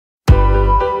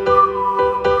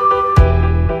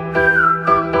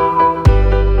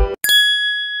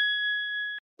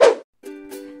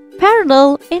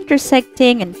parallel,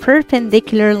 intersecting, and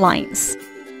perpendicular lines.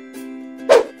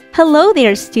 Hello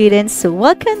there, students!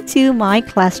 Welcome to my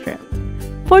classroom.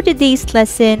 For today's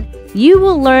lesson, you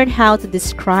will learn how to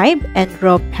describe and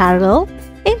draw parallel,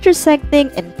 intersecting,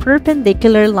 and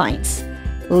perpendicular lines.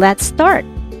 Let's start.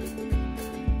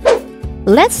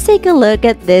 Let's take a look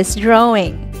at this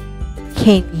drawing.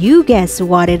 Can you guess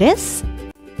what it is?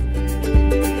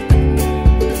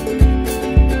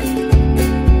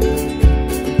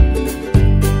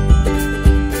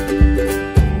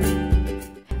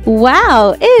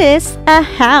 Wow, it is a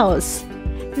house.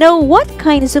 Now, what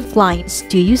kinds of lines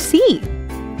do you see?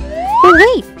 Oh,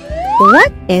 wait,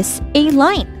 what is a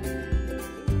line?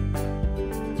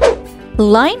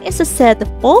 Line is a set of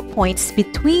all points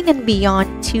between and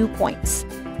beyond 2 points.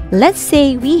 Let's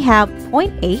say we have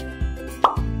point A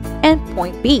and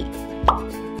point B.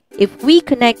 If we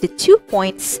connect the 2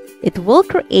 points, it will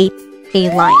create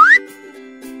a line.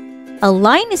 A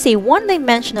line is a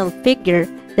one-dimensional figure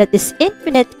that is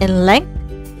infinite in length,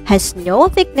 has no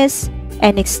thickness,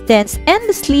 and extends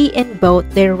endlessly in both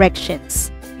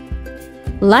directions.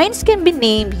 Lines can be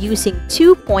named using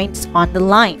 2 points on the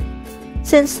line.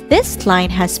 Since this line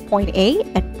has point A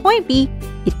and point B,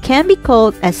 it can be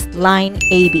called as line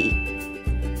AB.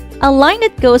 A line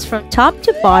that goes from top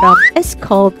to bottom is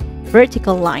called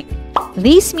vertical line.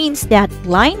 This means that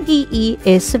line DE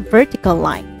is a vertical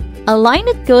line. A line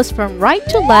that goes from right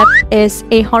to left is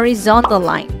a horizontal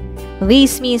line.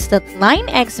 This means that line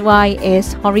XY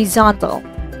is horizontal,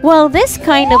 while this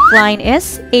kind of line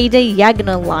is a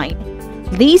diagonal line.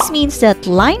 This means that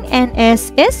line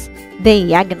NS is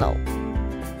diagonal.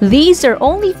 These are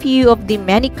only few of the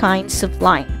many kinds of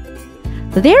line.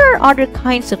 There are other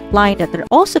kinds of line that are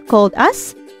also called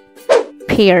as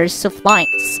pairs of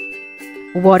lines.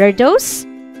 What are those?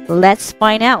 Let's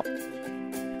find out.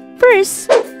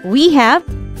 First, we have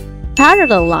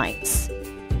parallel lines.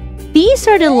 These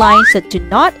are the lines that do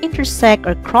not intersect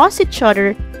or cross each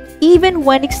other even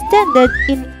when extended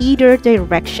in either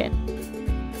direction.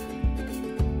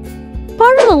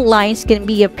 Parallel lines can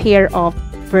be a pair of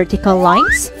vertical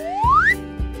lines,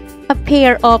 a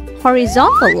pair of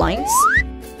horizontal lines,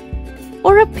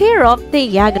 or a pair of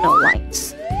diagonal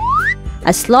lines,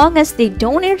 as long as they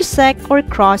don't intersect or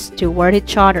cross toward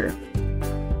each other.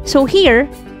 So here,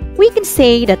 we can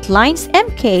say that lines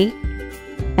MK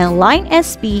and line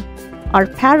SB are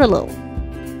parallel.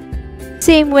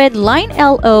 Same with line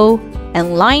LO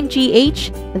and line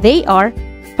GH, they are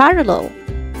parallel.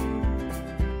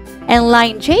 And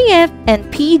line JF and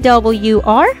PW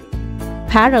are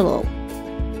parallel.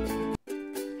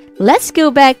 Let's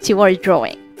go back to our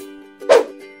drawing.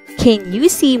 Can you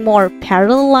see more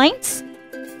parallel lines?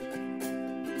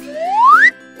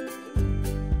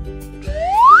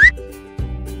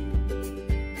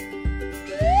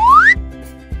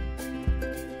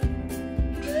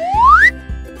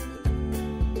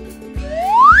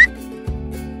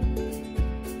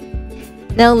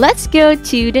 Now let's go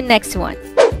to the next one.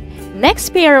 Next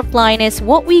pair of line is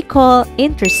what we call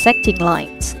intersecting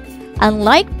lines.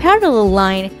 Unlike parallel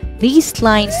line, these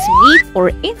lines meet or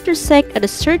intersect at a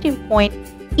certain point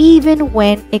even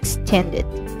when extended.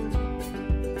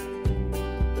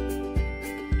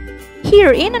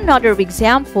 Here in another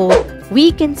example,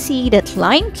 we can see that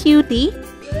line QD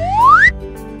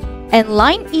and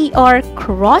line ER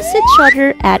cross each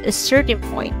other at a certain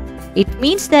point. It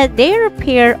means that they are a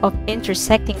pair of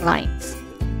intersecting lines.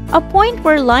 A point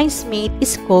where lines meet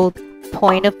is called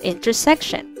point of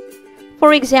intersection.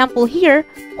 For example here,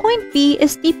 point B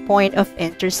is the point of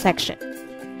intersection.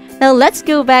 Now let's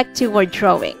go back to our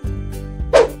drawing.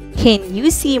 Can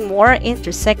you see more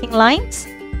intersecting lines?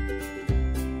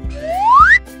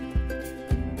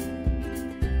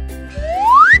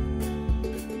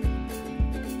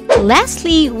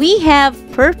 Lastly, we have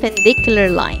perpendicular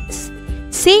lines.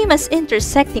 Same as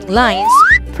intersecting lines,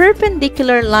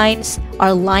 perpendicular lines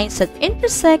are lines that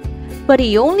intersect, but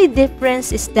the only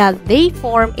difference is that they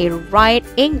form a right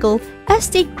angle as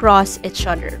they cross each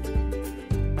other.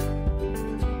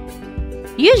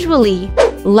 Usually,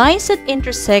 lines that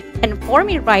intersect and form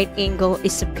a right angle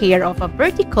is a pair of a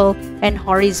vertical and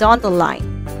horizontal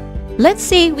line. Let's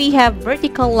say we have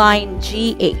vertical line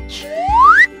GH,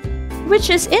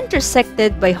 which is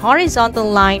intersected by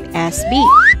horizontal line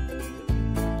SB.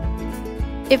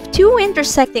 If two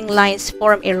intersecting lines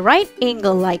form a right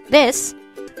angle like this,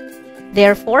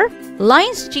 therefore,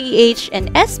 lines GH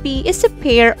and SB is a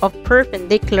pair of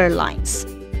perpendicular lines.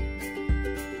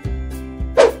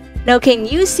 Now, can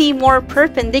you see more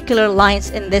perpendicular lines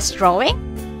in this drawing?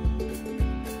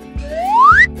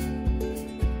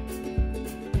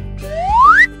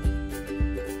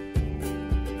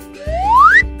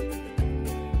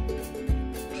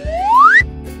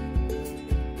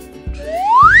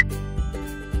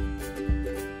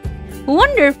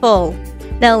 Wonderful!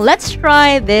 Now let's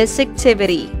try this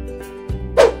activity.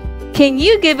 Can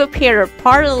you give a pair of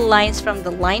parallel lines from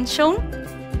the line shown?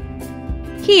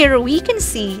 Here we can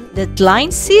see that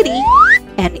line CD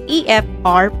and EF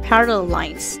are parallel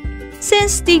lines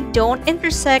since they don't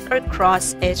intersect or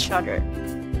cross each other.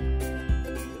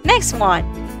 Next one.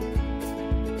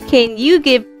 Can you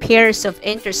give pairs of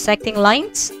intersecting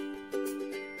lines?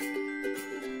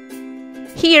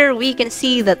 Here we can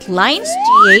see that lines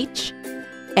GH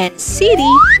and CD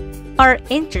are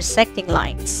intersecting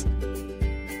lines.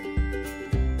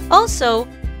 Also,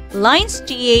 lines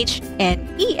GH and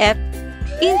EF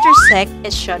intersect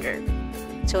each other,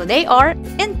 so they are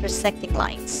intersecting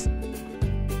lines.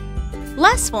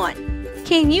 Last one,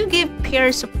 can you give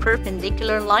pairs of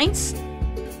perpendicular lines?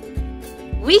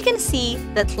 We can see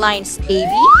that lines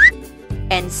AB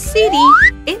and CD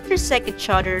intersect each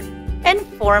other and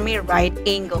form a right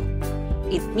angle.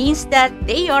 It means that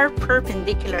they are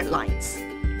perpendicular lines.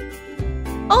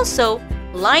 Also,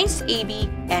 lines AB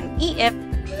and EF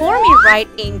form a right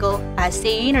angle as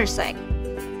they intersect.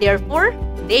 Therefore,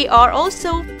 they are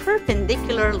also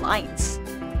perpendicular lines.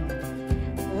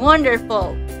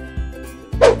 Wonderful!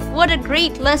 What a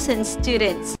great lesson,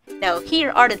 students! Now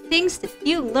here are the things that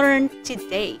you learned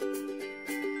today.